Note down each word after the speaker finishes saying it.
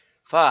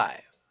5,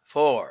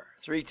 4,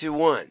 3, 2,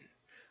 1.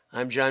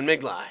 I'm John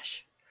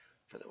Miglash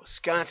for the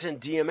Wisconsin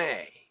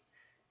DMA,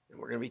 and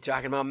we're going to be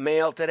talking about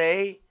mail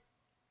today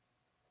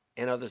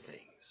and other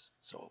things.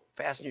 So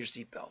fasten your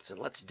seatbelts and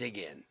let's dig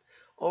in.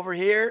 Over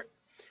here,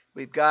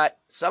 we've got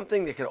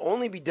something that can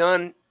only be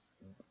done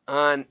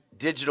on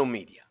digital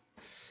media.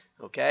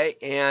 Okay,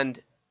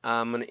 and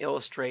I'm going to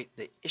illustrate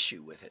the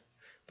issue with it,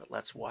 but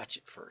let's watch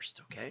it first.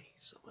 Okay,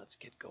 so let's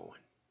get going.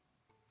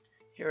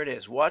 Here it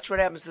is. Watch what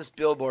happens to this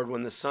billboard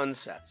when the sun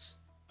sets.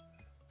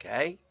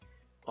 Okay.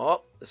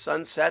 Oh, the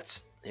sun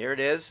sets. Here it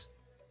is.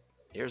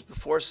 Here's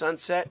before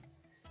sunset.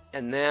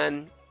 And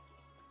then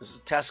this is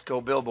a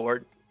TESCO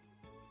billboard.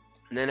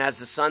 And then as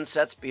the sun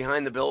sets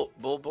behind the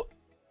billboard,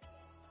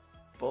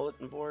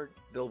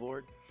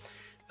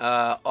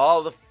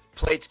 all the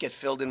plates get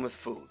filled in with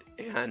food.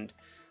 And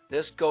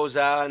this goes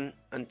on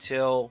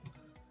until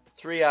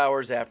 3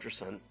 hours after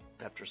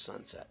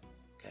sunset.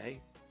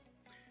 Okay.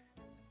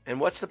 And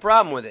what's the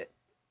problem with it?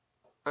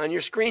 On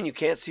your screen, you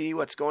can't see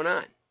what's going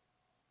on,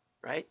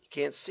 right? You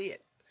can't see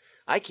it.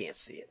 I can't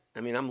see it.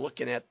 I mean, I'm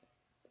looking at,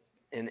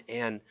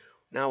 and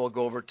now we'll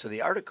go over to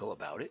the article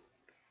about it.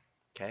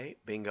 Okay,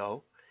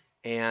 bingo.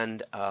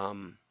 And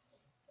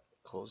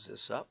close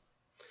this up.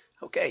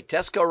 Okay,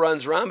 TESCO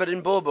runs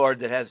Ramadan billboard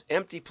that has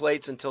empty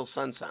plates until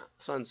sundown.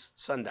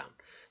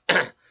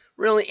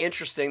 Really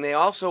interesting. They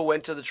also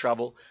went to the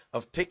trouble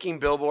of picking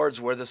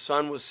billboards where the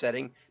sun was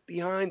setting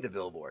behind the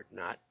billboard,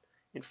 not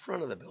in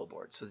front of the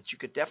billboard, so that you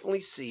could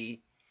definitely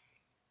see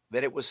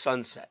that it was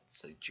sunset,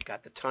 so that you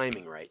got the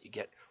timing right. You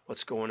get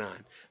what's going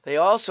on. They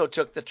also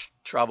took the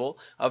trouble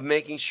of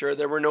making sure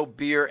there were no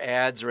beer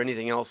ads or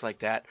anything else like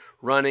that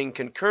running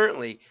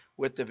concurrently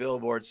with the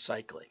billboard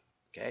cycling.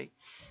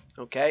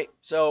 Okay.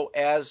 So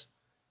as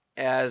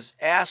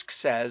Ask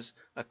says,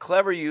 a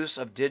clever use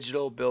of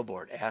digital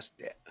billboard. Ask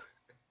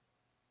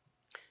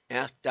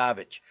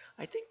Davich.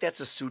 I think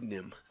that's a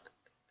pseudonym,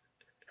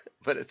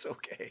 but it's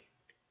okay.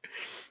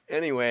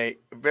 Anyway,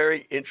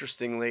 very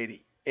interesting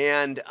lady.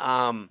 And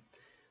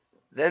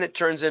then it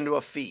turns into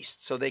a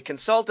feast. So they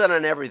consulted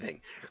on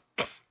everything,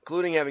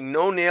 including having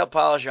no nail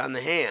polish on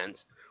the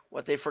hands.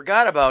 What they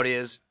forgot about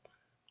is,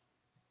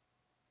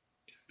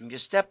 if you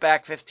step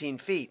back 15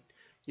 feet,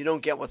 you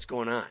don't get what's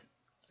going on.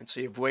 And so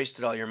you've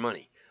wasted all your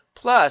money.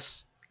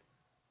 Plus,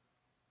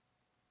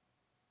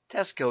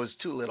 TESCO is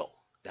too little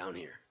down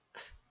here.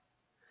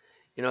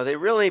 You know, they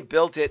really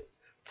built it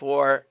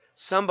for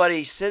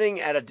somebody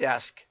sitting at a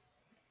desk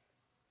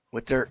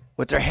with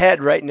their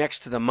head right next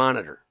to the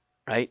monitor,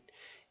 right?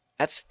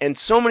 And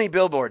so many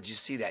billboards, you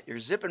see that. You're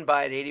zipping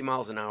by at 80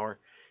 miles an hour.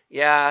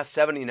 Yeah,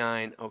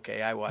 79.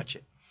 Okay, I watch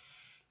it.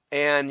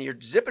 And you're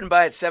zipping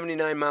by at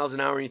 79 miles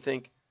an hour and you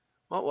think,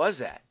 what was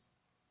that?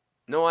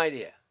 No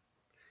idea.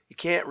 You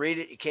can't read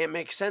it. You can't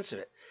make sense of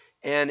it.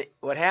 And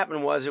what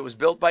happened was it was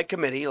built by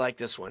committee like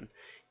this one,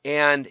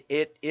 and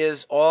it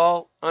is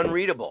all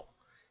unreadable.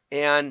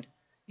 And,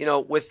 you know,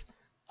 with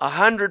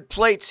 100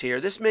 plates here,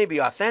 this may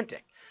be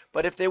authentic.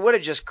 But if they would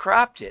have just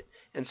cropped it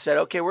and said,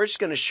 okay, we're just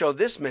going to show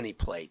this many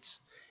plates,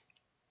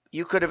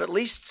 you could have at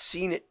least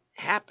seen it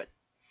happen.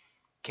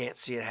 Can't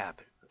see it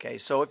happen. Okay,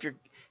 so if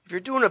you're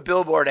doing a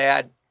billboard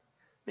ad,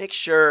 make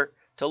sure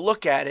to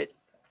look at it,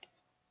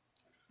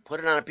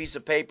 put it on a piece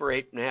of paper,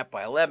 8.5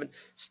 by 11,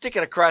 stick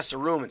it across the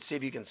room and see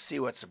if you can see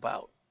what it's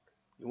about.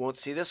 You won't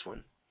see this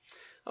one.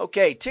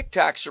 Okay,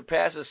 TikTok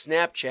surpasses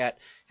Snapchat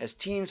as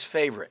teens'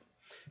 favorite.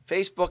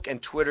 Facebook and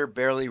Twitter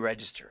barely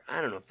register. I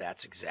don't know if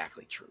that's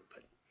exactly true,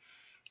 but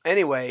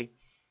anyway,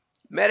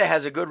 Meta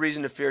has a good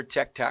reason to fear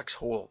TikTok's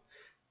hold.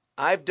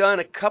 I've done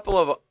a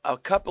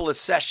couple of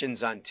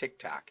sessions on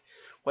TikTok.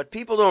 What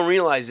people don't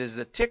realize is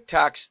that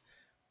TikTok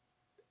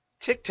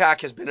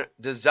has been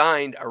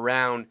designed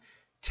around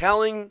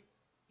telling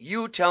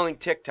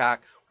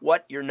TikTok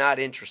what you're not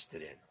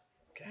interested in.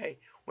 Okay?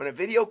 When a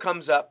video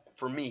comes up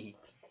for me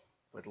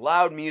with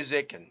loud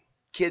music and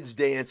kids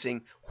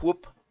dancing,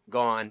 whoop,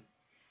 gone.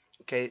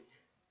 Okay?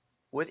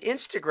 With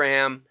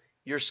Instagram,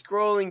 you're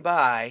scrolling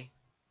by.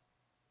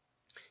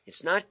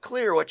 It's not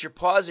clear what you're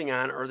pausing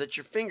on or that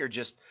your finger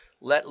just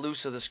let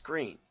loose of the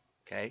screen.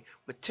 Okay?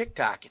 With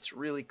TikTok, it's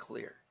really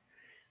clear.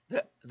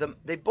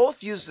 They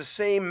both use the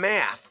same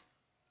math,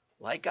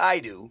 like I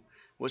do,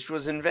 which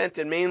was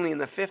invented mainly in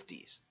the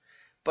 50s.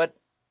 But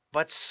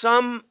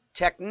some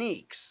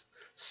techniques,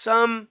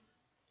 some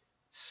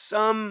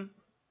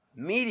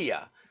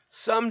media,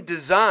 some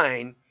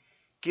design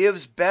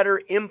gives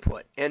better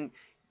input. And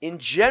in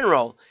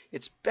general,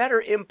 it's better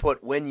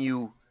input when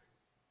you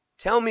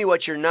tell me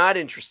what you're not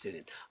interested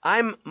in.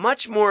 I'm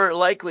much more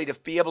likely to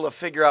be able to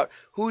figure out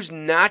who's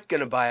not going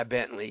to buy a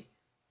Bentley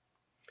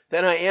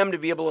than I am to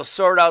be able to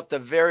sort out the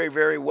very,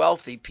 very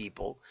wealthy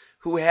people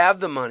who have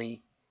the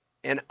money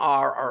and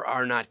are or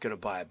are not going to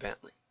buy a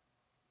Bentley.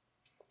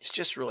 It's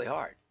just really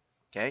hard,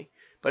 okay?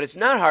 But it's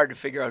not hard to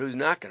figure out who's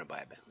not going to buy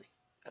a Bentley.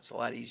 That's a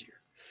lot easier,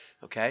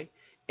 okay?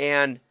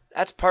 And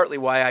that's partly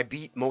why I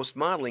beat most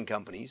modeling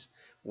companies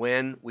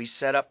when we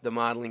set up the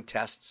modeling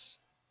tests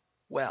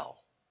well.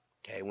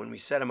 Okay, when we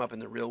set them up in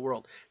the real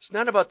world. It's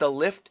not about the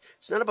lift.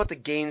 It's not about the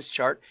gains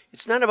chart.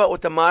 It's not about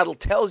what the model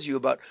tells you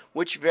about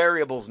which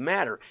variables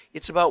matter.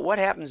 It's about what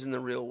happens in the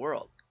real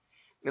world.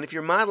 And if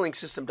your modeling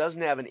system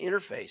doesn't have an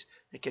interface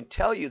that can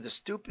tell you the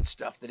stupid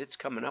stuff that it's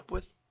coming up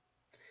with,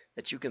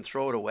 that you can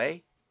throw it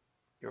away,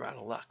 you're out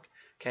of luck.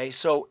 Okay,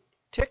 so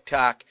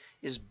TikTok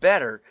is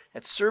better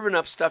at serving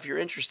up stuff you're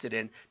interested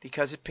in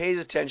because it pays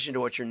attention to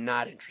what you're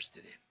not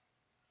interested in.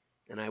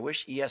 And I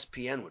wish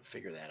ESPN would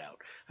figure that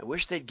out. I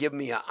wish they'd give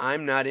me a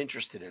I'm not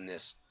interested in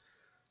this.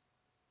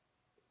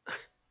 It's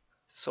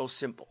so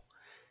simple.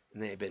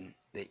 And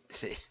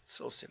it's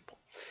so simple.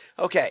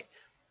 Okay.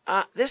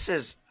 This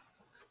is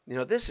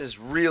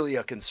really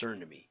a concern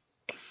to me.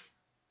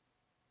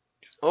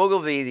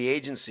 Ogilvy, the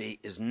agency,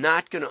 is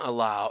not going to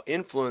allow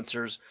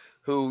influencers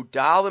who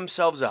doll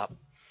themselves up.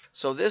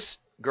 So this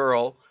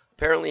girl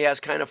apparently has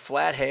kind of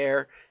flat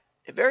hair,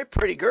 a very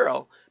pretty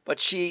girl,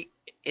 but she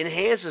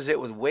enhances it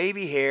with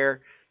wavy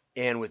hair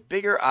and with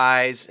bigger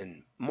eyes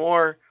and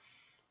more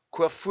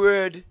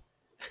coiffured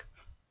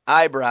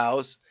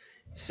eyebrows.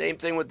 Same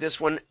thing with this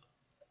one.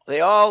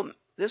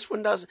 This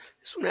one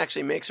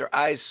actually makes her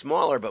eyes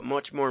smaller, but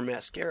much more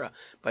mascara,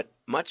 but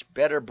much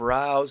better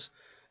brows,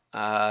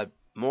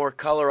 more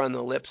color on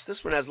the lips.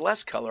 This one has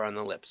less color on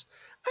the lips.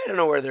 I don't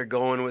know where they're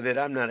going with it.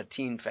 I'm not a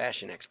teen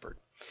fashion expert.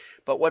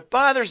 But what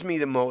bothers me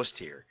the most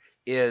here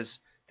is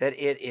that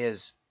it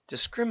is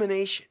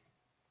discrimination.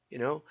 You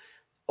know,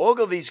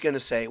 Ogilvy's going to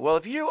say, well,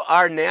 if you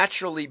are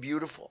naturally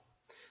beautiful,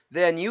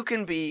 then you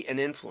can be an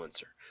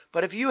influencer.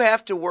 But if you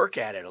have to work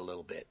at it a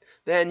little bit,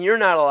 then you're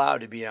not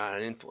allowed to be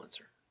an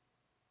influencer.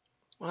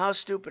 Well, how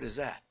stupid is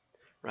that,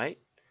 right?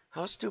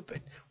 How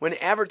stupid. When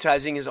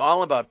advertising is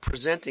all about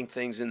presenting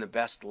things in the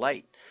best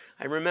light.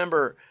 I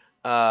remember,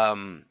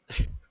 now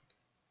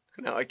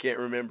I can't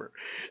remember.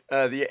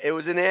 It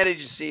was an ad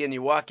agency, and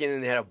you walk in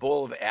and they had a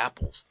bowl of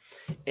apples.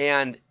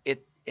 And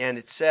it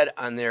said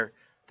on there,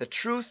 the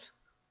truth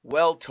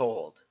well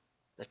told.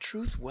 The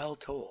truth well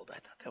told. I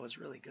thought that was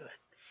really good.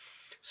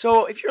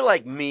 So if you're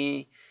like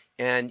me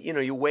and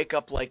you wake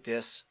up like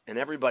this and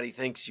everybody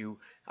thinks you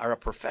are a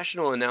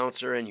professional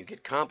announcer and you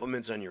get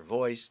compliments on your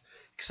voice,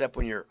 except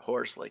when you're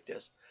hoarse like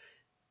this,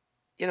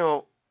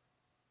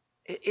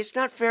 it's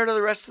not fair to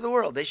the rest of the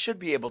world. They should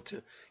be able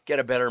to get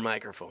a better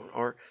microphone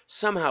or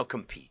somehow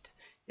compete.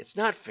 It's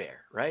not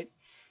fair, right?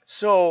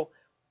 So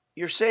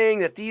you're saying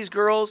that these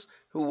girls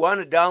who want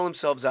to doll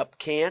themselves up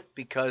can't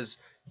because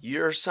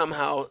you're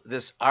somehow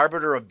this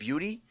arbiter of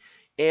beauty?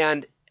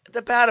 And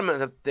the bottom of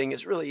the thing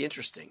is really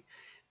interesting.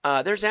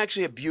 There's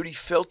actually a beauty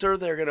filter.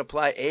 They're going to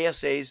apply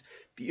ASA's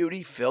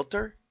beauty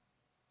filter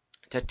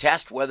to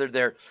test whether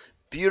they're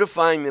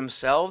beautifying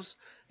themselves.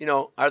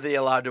 Are they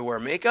allowed to wear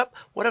makeup?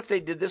 What if they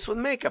did this with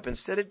makeup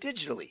instead of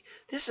digitally?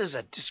 This is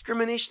a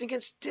discrimination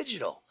against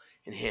digital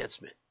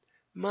enhancement.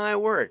 My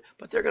word.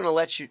 But they're going to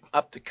let you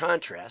up the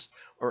contrast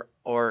or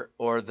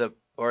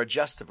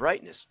adjust the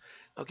brightness.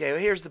 Okay,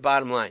 well, here's the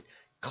bottom line.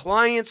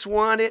 Clients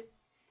want it.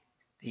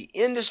 The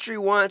industry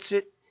wants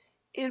it.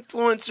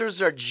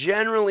 Influencers are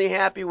generally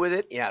happy with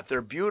it. Yeah, if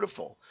they're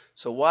beautiful.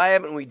 So why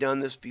haven't we done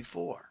this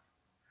before?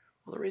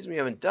 Well, the reason we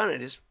haven't done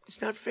it is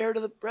it's not fair to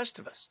the rest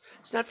of us.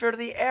 It's not fair to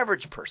the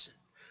average person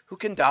who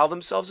can doll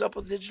themselves up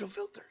with digital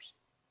filters.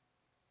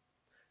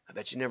 I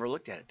bet you never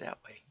looked at it that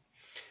way.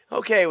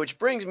 Okay, which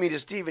brings me to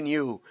Stephen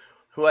Yu,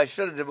 who I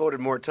should have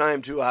devoted more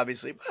time to,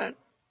 obviously, but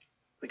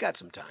we got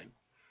some time.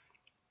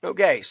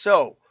 Okay,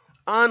 so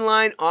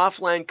online,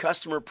 offline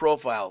customer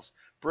profiles,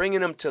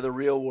 bringing them to the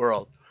real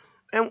world.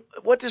 And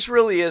what this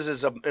really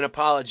is an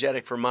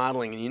apologetic for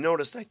modeling. And you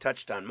noticed I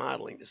touched on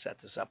modeling to set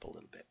this up a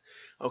little bit.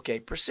 Okay,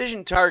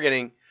 precision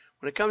targeting.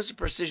 When it comes to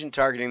precision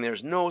targeting,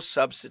 there's no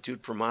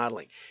substitute for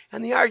modeling.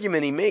 And the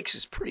argument he makes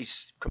is pretty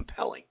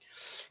compelling.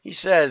 He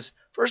says,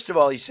 first of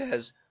all,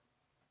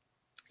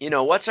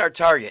 what's our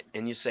target?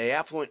 And you say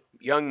affluent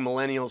young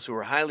millennials who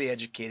are highly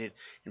educated,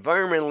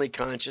 environmentally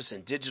conscious,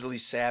 and digitally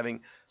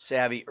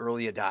savvy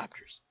early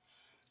adopters.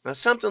 Now,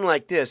 something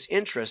like this,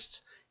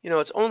 interests,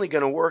 it's only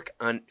going to work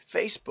on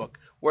Facebook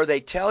where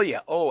they tell you,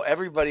 oh,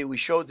 everybody we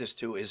showed this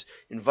to is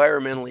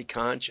environmentally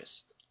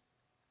conscious.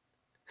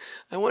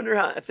 I wonder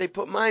if they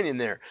put mine in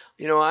there.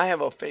 I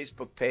have a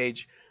Facebook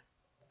page,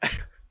 a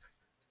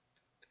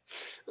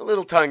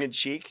little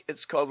tongue-in-cheek.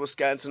 It's called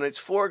Wisconsinites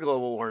for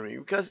Global Warming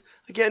because,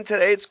 again,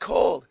 today it's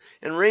cold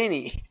and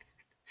rainy,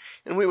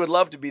 and we would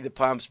love to be the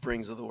Palm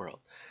Springs of the world.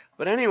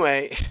 But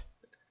anyway,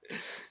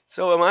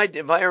 so am I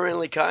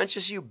environmentally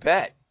conscious? You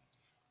bet.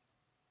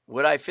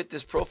 Would I fit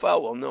this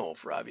profile? Well, no,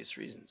 for obvious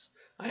reasons.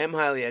 I am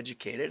highly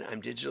educated.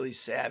 I'm digitally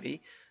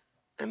savvy.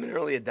 I'm an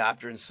early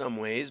adopter in some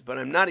ways, but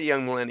I'm not a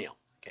young millennial.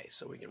 Okay,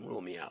 so we can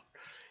rule me out.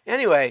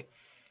 Anyway,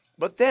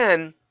 but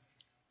then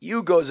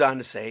Yu goes on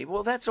to say,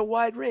 well, that's a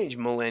wide range,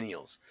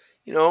 millennials.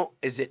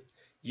 Is it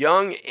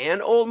young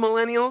and old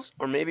millennials?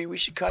 Or maybe we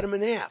should cut them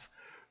in half.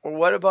 Or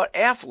what about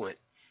affluent?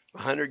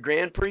 100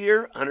 grand per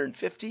year,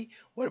 150?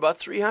 What about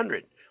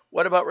 300?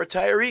 What about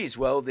retirees?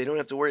 Well, they don't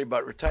have to worry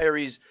about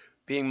retirees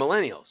being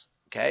millennials,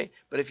 okay?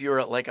 But if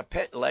you're like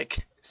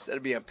Instead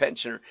of being a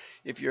pensioner,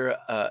 if you're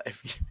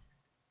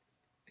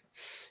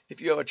if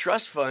you have a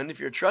trust fund, if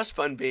you're a trust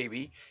fund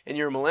baby and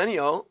you're a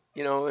millennial,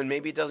 and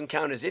maybe it doesn't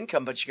count as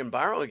income, but you can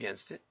borrow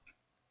against it.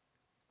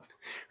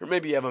 Or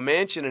maybe you have a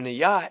mansion and a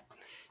yacht,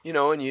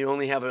 and you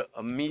only have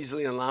a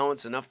measly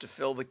allowance enough to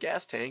fill the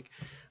gas tank.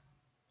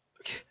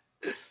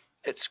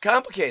 It's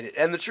complicated.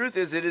 And the truth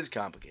is, it is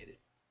complicated.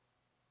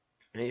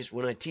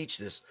 When I teach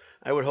this,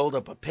 I would hold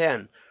up a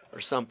pen or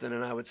something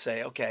and I would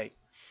say, okay,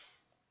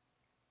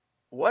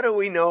 what do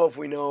we know if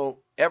we know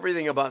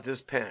everything about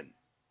this pen?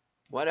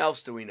 What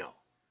else do we know?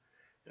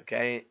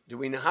 Okay, do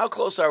we know how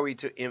close are we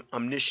to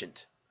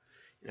omniscient?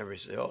 And everybody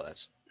says, oh,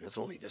 that's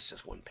only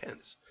just one pen.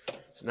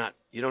 It's not.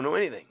 You don't know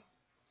anything.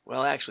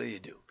 Well, actually, you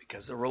do,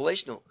 because the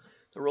relational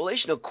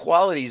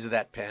qualities of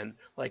that pen,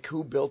 like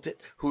who built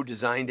it, who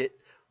designed it,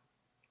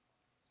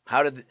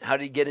 how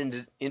did he get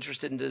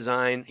interested in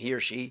design, he or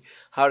she?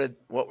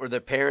 What were their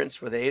parents?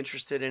 Were they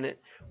interested in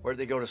it? Where did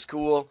they go to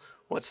school?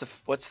 What's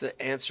the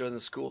answer in the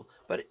school?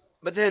 But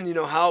then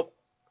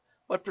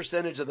what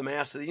percentage of the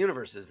mass of the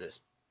universe is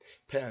this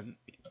pen?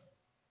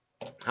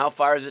 How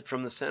far is it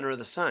from the center of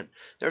the sun?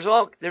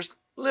 There's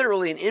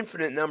literally an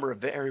infinite number of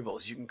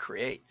variables you can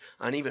create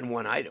on even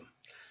one item.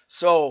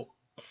 So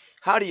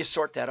how do you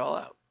sort that all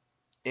out?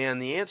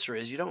 And the answer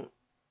is you don't.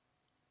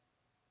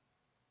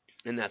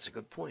 And that's a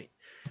good point.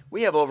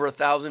 We have over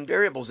 1,000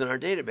 variables in our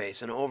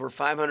database and over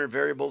 500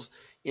 variables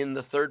in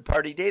the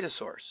third-party data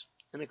source.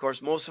 And of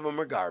course, most of them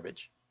are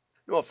garbage.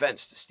 No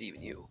offense to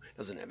Stephen Yu. It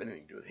doesn't have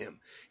anything to do with him.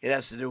 It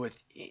has to do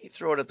with you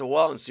throw it at the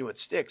wall and see what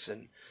sticks.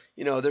 And,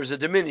 there's a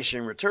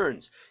diminishing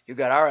returns. You've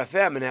got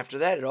RFM, and after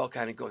that, it all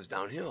kind of goes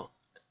downhill.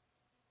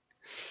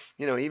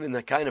 Even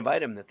the kind of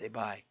item that they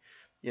buy.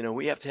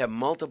 We have to have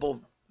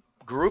multiple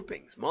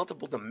groupings,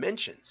 multiple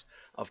dimensions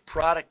of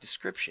product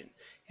description,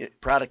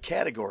 product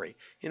category,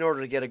 in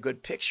order to get a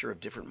good picture of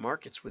different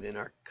markets within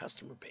our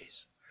customer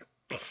base.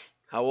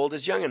 How old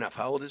is young enough?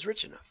 How old is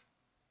rich enough?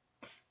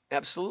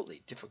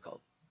 Absolutely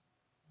difficult.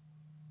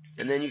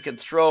 And then you can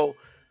throw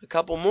a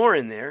couple more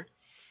in there,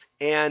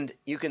 and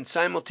you can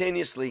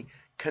simultaneously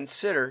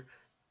consider,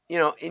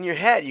 in your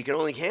head, you can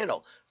only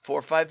handle 4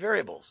 or 5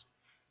 variables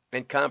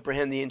and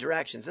comprehend the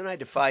interactions. And I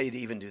defy you to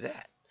even do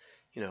that.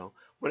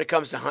 When it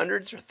comes to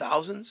hundreds or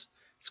thousands,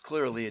 it's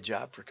clearly a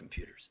job for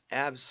computers.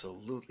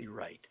 Absolutely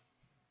right.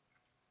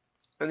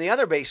 And the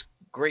other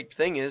great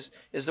thing is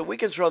that we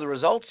can throw the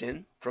results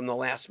in from the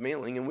last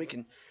mailing, and we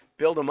can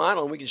build a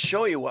model, and we can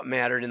show you what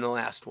mattered in the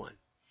last one.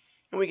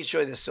 And we can show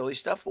you the silly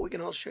stuff, but we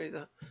can also show you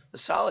the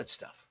solid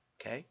stuff.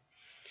 Okay?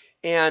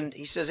 And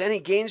he says any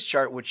gains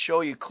chart would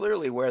show you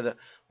clearly where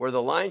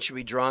the line should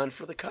be drawn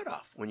for the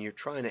cutoff when you're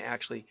trying to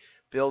actually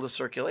build a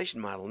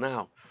circulation model.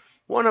 Now,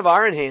 one of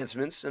our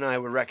enhancements, and I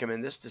would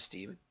recommend this to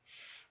Stephen,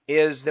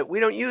 is that we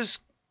don't use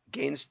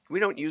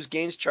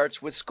gains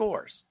charts with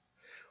scores.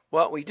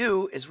 What we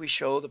do is we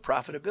show the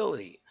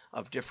profitability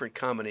of different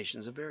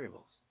combinations of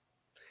variables,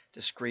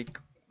 discrete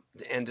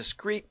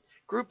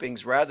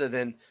groupings rather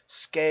than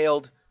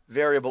scaled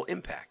variable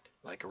impact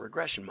like a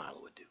regression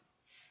model would do.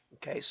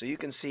 Okay, so you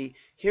can see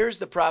here's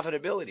the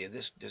profitability of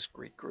this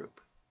discrete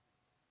group.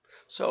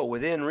 So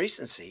within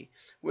recency,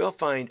 we'll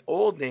find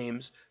old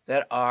names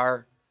that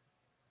are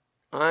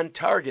on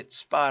target,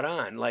 spot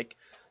on, like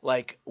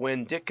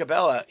when Dick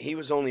Cabela, he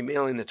was only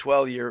mailing the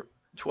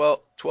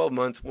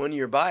 12-month,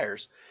 1-year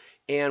buyers,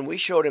 and we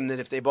showed him that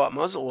if they bought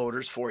muzzle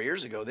loaders 4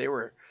 years ago, they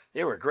were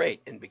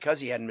great, and because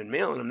he hadn't been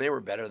mailing them, they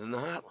were better than the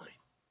hotline,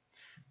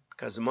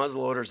 because the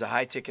muzzle loader is a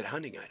high-ticket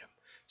hunting item.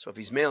 So if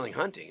he's mailing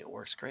hunting, it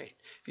works great.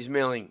 If he's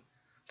mailing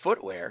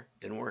footwear,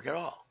 it didn't work at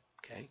all.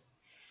 Okay,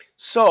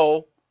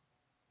 so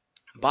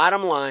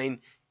bottom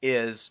line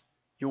is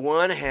you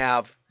want to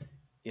have,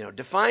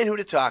 define who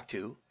to talk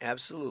to,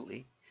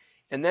 absolutely,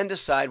 and then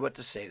decide what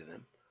to say to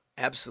them,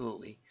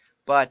 absolutely.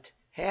 But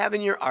have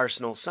in your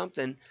arsenal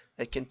something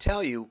that can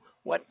tell you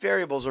what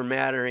variables are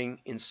mattering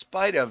in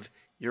spite of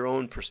your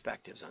own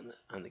perspectives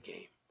on the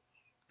game,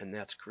 and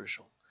that's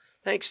crucial.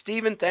 Thanks,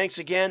 Stephen. Thanks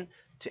again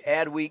to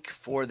Adweek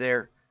for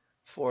their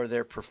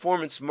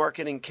performance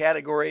marketing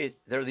category.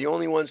 They're the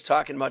only ones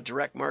talking about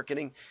direct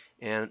marketing,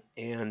 and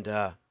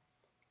I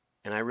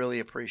really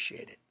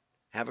appreciate it.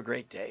 Have a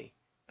great day.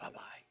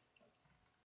 Bye-bye.